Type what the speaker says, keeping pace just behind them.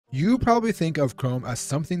You probably think of Chrome as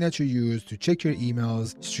something that you use to check your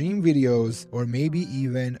emails, stream videos, or maybe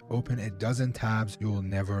even open a dozen tabs you will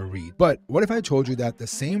never read. But what if I told you that the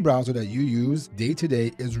same browser that you use day to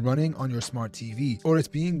day is running on your smart TV, or it's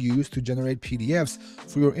being used to generate PDFs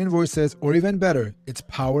for your invoices, or even better, it's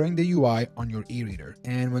powering the UI on your e-reader.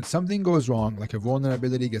 And when something goes wrong, like a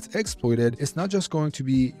vulnerability gets exploited, it's not just going to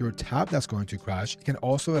be your tab that's going to crash, it can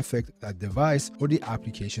also affect that device or the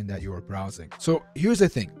application that you're browsing. So here's the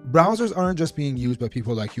thing. Browsers aren't just being used by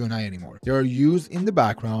people like you and I anymore. They are used in the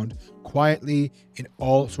background, quietly, in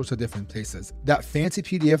all sorts of different places. That fancy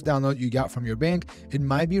PDF download you got from your bank, it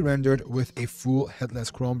might be rendered with a full headless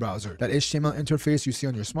Chrome browser. That HTML interface you see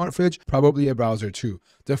on your smart fridge, probably a browser too.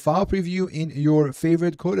 The file preview in your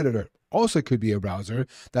favorite code editor also could be a browser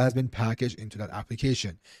that has been packaged into that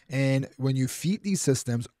application. And when you feed these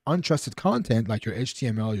systems untrusted content like your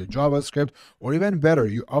HTML, your JavaScript, or even better,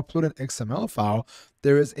 you upload an XML file,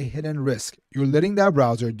 there is a hidden risk. You're letting that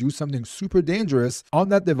browser do something super dangerous on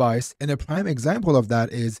that device. And a prime example of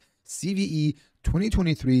that is CVE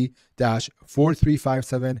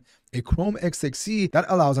 2023-4357, a Chrome XXC that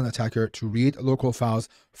allows an attacker to read local files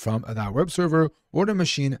from that web server or the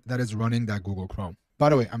machine that is running that Google Chrome. By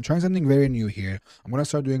the way, I'm trying something very new here. I'm going to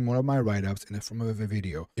start doing more of my write-ups in the form of a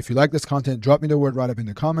video. If you like this content, drop me the word write-up in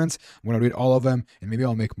the comments. I'm going to read all of them, and maybe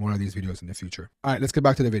I'll make more of these videos in the future. All right, let's get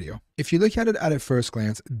back to the video. If you look at it at a first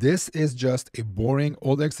glance, this is just a boring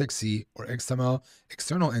old XXC or XML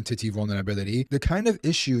external entity vulnerability, the kind of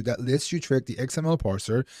issue that lets you trick the XML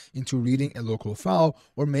parser into reading a local file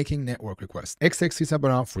or making network requests. XXCs have been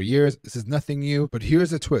around for years. This is nothing new, but here's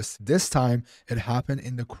the twist. This time, it happened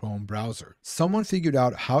in the Chrome browser. Someone figured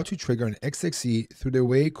out how to trigger an XXC through the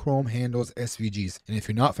way Chrome handles SVGs. And if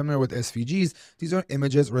you're not familiar with SVGs, these are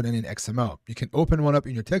images written in XML. You can open one up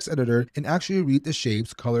in your text editor and actually read the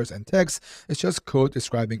shapes, colors, and text. It's just code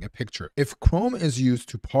describing a picture. If Chrome is used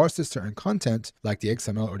to parse this certain content, like the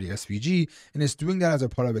XML or the SVG, and is doing that as a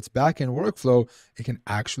part of its backend workflow, it can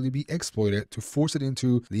actually be exploited to force it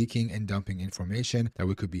into leaking and dumping information that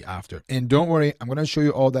we could be after. And don't worry, I'm going to show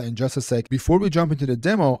you all that in just a sec. Before we jump into the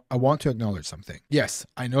demo, I want to acknowledge something. Yes,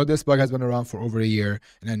 I know this bug has been around for over a year,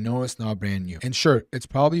 and I know it's not brand new. And sure, it's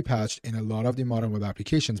probably patched in a lot of the modern web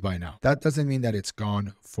applications by now. That doesn't mean that it's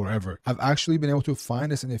gone forever. I've actually been able to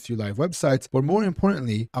find this in a few live websites, but more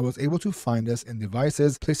importantly, I was able to find this in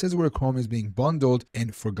devices, places where Chrome is being bundled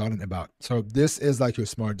and forgotten about. So this is like your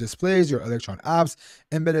smart displays, your Electron apps,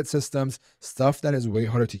 embedded systems, stuff that is way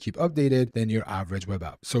harder to keep updated than your average web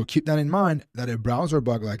app. So keep that in mind, that a browser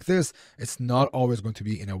bug like this, it's not always going to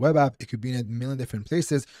be in a web app. It could be in a million different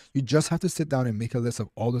places. You just have to sit down and make a list of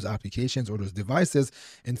all those applications or those devices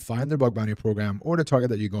and find the bug bounty program or the target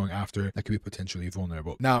that you're going after that could be potentially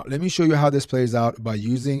vulnerable. Now, let me show you how this plays out by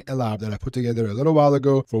using a lab that I put together a little while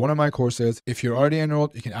ago for one of my courses. If you're already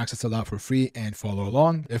enrolled, you can access the lab for free and follow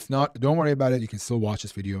along. If not, don't worry about it. You can still watch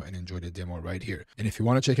this video and enjoy the demo right here. And if you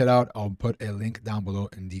want to check it out, I'll put a link down below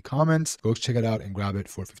in the comments. Go check it out and grab it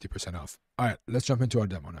for 50% off. All right, let's jump into our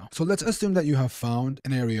demo now. So let's assume that you have found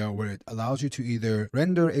an area where it allows you to either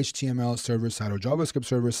render HTML server-side or JavaScript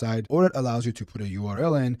server-side, or it allows you to put a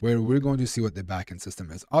URL in where we're going to see what the backend system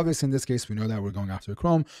is. Obviously, in this case, we know that we're going after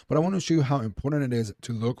Chrome, but I want to show you how important it is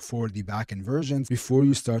to look for the backend versions before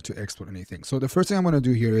you start to export anything. So the first thing I'm going to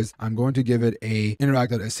do here is I'm going to give it a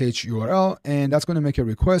interact.sh URL, and that's going to make a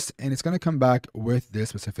request, and it's going to come back with this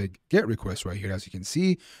specific GET request right here, as you can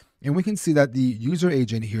see. And we can see that the user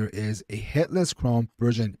agent here is a headless Chrome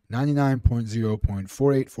version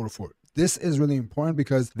 99.0.4844. This is really important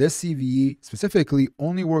because this CVE specifically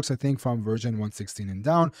only works, I think, from version 116 and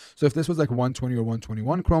down. So if this was like 120 or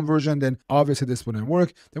 121 Chrome version, then obviously this wouldn't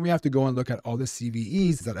work. Then we have to go and look at all the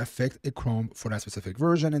CVEs that affect a Chrome for that specific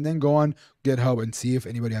version, and then go on GitHub and see if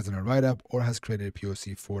anybody has done a write-up or has created a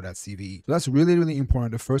POC for that CVE. So that's really, really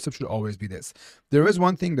important. The first step should always be this. There is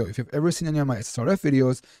one thing though, if you've ever seen any of my startup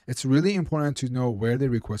videos, it's really important to know where the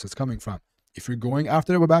request is coming from. If you're going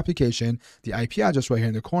after a web application, the IP address right here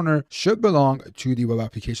in the corner should belong to the web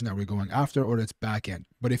application that we're going after or its backend.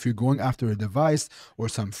 But if you're going after a device or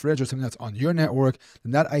some fridge or something that's on your network,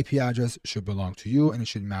 then that IP address should belong to you and it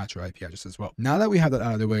should match your IP address as well. Now that we have that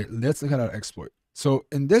out of the way, let's look at our exploit. So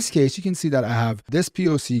in this case, you can see that I have this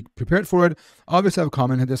POC prepared for it. Obviously, I've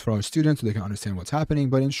commented this for our students so they can understand what's happening.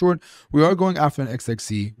 But in short, we are going after an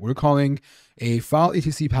XXC. We're calling a file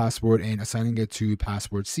etc password and assigning it to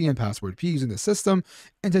password C and password P using the system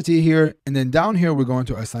entity here. And then down here, we're going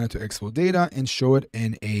to assign it to export data and show it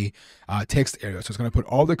in a text area. So it's going to put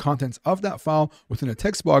all the contents of that file within a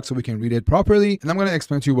text box so we can read it properly. And I'm going to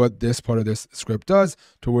explain to you what this part of this script does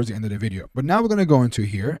towards the end of the video. But now we're going to go into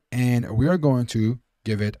here and we are going to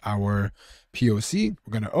give it our POC.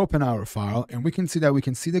 We're going to open our file, and we can see that we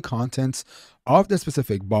can see the contents of the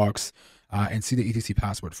specific box and see the etc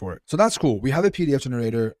password for it. So that's cool. We have a PDF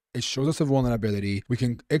generator. It shows us a vulnerability. We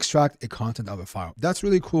can extract a content of a file. That's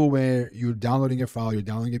really cool where you're downloading a file, you're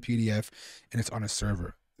downloading a PDF, and it's on a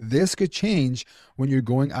server. This could change when you're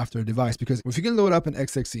going after a device, because if you can load up an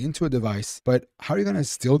XXC into a device, but how are you going to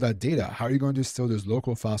steal that data? How are you going to steal those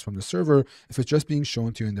local files from the server if it's just being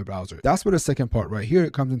shown to you in the browser? That's where the second part right here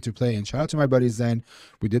comes into play. And shout out to my buddy Zen.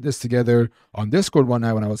 We did this together on Discord one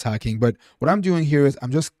night when I was hacking. But what I'm doing here is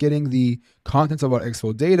I'm just getting the contents of our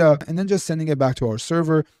exfil data and then just sending it back to our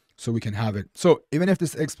server so we can have it. So even if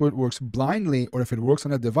this exploit works blindly, or if it works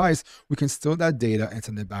on a device, we can steal that data and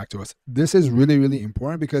send it back to us. This is really, really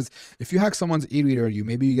important, because if you hack someone's e-reader,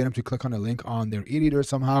 maybe you get them to click on a link on their e-reader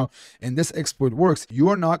somehow, and this exploit works, you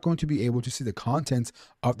are not going to be able to see the contents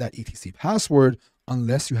of that etc password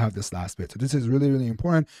unless you have this last bit. So this is really, really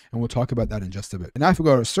important, and we'll talk about that in just a bit. And now if we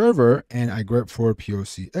go to our server and I grep for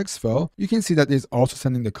POC exfil, you can see that it's also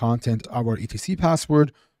sending the content of our etc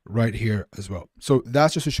password right here as well. So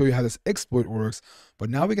that's just to show you how this exploit works. But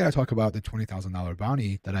now we got to talk about the $20,000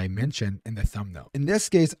 bounty that I mentioned in the thumbnail. In this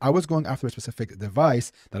case, I was going after a specific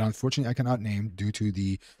device that unfortunately I cannot name due to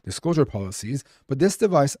the disclosure policies, but this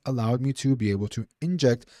device allowed me to be able to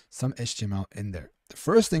inject some HTML in there. The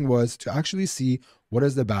first thing was to actually see what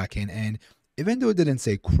is the backend, and even though it didn't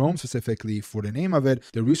say Chrome specifically for the name of it,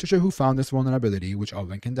 the researcher who found this vulnerability, which I'll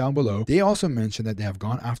link in down below, they also mentioned that they have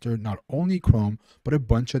gone after not only Chrome, but a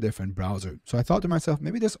bunch of different browsers. So I thought to myself,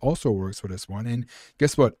 maybe this also works for this one. And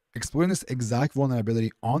guess what? Exploiting this exact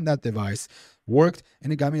vulnerability on that device worked,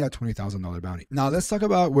 and it got me that $20,000 bounty. Now let's talk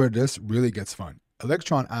about where this really gets fun.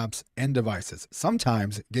 Electron apps and devices.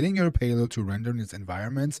 Sometimes getting your payload to render in its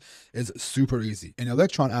environments is super easy. In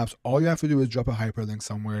Electron apps, all you have to do is drop a hyperlink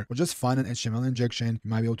somewhere or just find an HTML injection.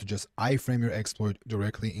 You might be able to just iframe your exploit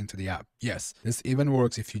directly into the app. Yes, this even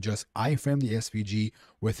works if you just iframe the SVG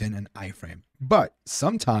within an iframe. But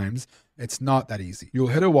sometimes it's not that easy. You'll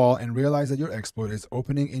hit a wall and realize that your exploit is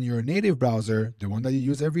opening in your native browser, the one that you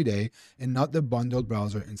use every day, and not the bundled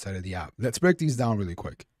browser inside of the app. Let's break these down really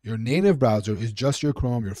quick. Your native browser is just your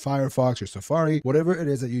Chrome, your Firefox, your Safari, whatever it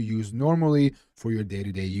is that you use normally for your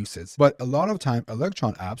day-to-day uses. But a lot of time,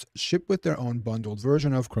 Electron apps ship with their own bundled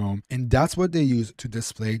version of Chrome, and that's what they use to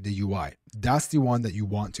display the UI. That's the one that you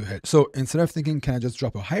want to hit. So instead of thinking, can I just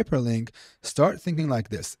drop a hyperlink, start thinking like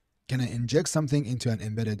this. Can I inject something into an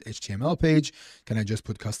embedded HTML page? Can I just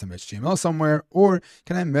put custom HTML somewhere? Or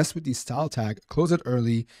can I mess with the style tag, close it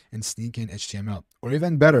early, and sneak in HTML? Or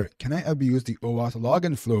even better, can I abuse the OAuth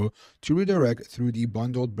login flow to redirect through the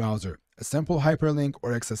bundled browser? A simple hyperlink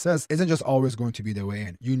or XSS isn't just always going to be the way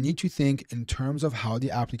in. You need to think in terms of how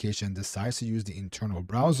the application decides to use the internal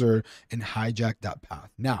browser and hijack that path.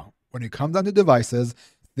 Now, when it comes down to devices,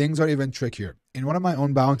 things are even trickier. In one of my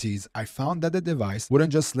own bounties, I found that the device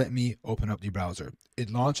wouldn't just let me open up the browser. It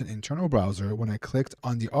launched an internal browser when I clicked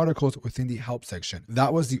on the articles within the help section.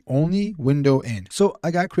 That was the only window in. So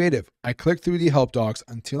I got creative. I clicked through the help docs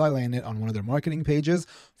until I landed on one of their marketing pages.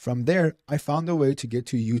 From there, I found a way to get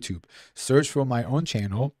to YouTube, search for my own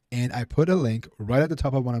channel, and I put a link right at the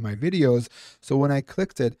top of one of my videos. So when I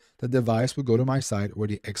clicked it, the device would go to my site where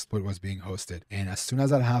the exploit was being hosted. And as soon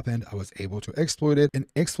as that happened, I was able to exploit it and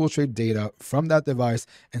exfiltrate data from that device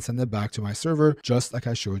and send it back to my server, just like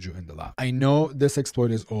I showed you in the lab. I know this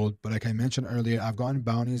exploit is old, but like I mentioned earlier, I've gotten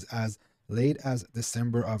bounties as late as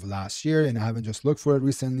December of last year, and I haven't just looked for it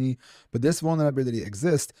recently, but this vulnerability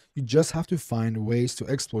exists. You just have to find ways to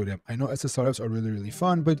exploit them. I know SSRFs are really, really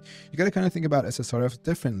fun, but you got to kind of think about SSRFs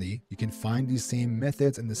differently. You can find these same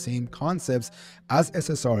methods and the same concepts as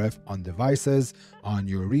SSRF on devices, on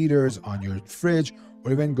your readers, on your fridge,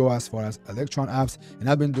 or even go as far as Electron apps. And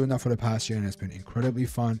I've been doing that for the past year, and it's been incredibly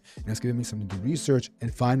fun, and it's giving me something to research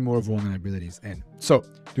and find more vulnerabilities in. So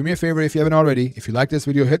do me a favor, if you haven't already, if you like this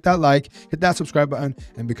video, hit that like, hit that subscribe button,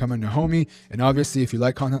 and become a Nahomie. And obviously, if you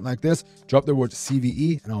like content like this, drop the word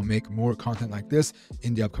CVE, and I'll make more content like this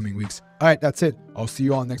in the upcoming weeks. All right, that's it. I'll see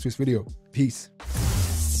you all in next week's video. Peace.